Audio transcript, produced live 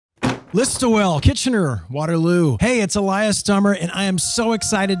Listowel, Kitchener, Waterloo. Hey, it's Elias Dummer, and I am so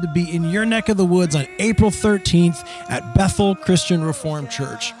excited to be in your neck of the woods on April 13th at Bethel Christian Reformed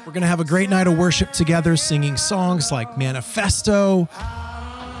Church. We're going to have a great night of worship together, singing songs like Manifesto,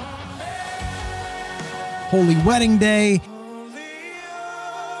 Holy Wedding Day,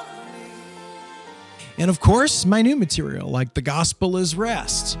 and of course, my new material like The Gospel is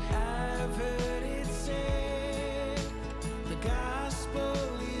Rest.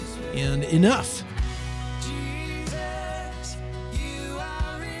 And enough.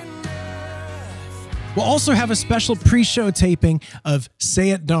 We'll also have a special pre-show taping of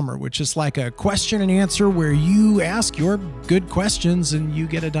Say It Dumber, which is like a question and answer where you ask your good questions and you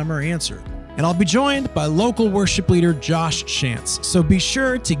get a dumber answer. And I'll be joined by local worship leader Josh Shantz. So be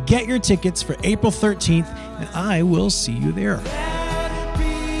sure to get your tickets for April 13th, and I will see you there.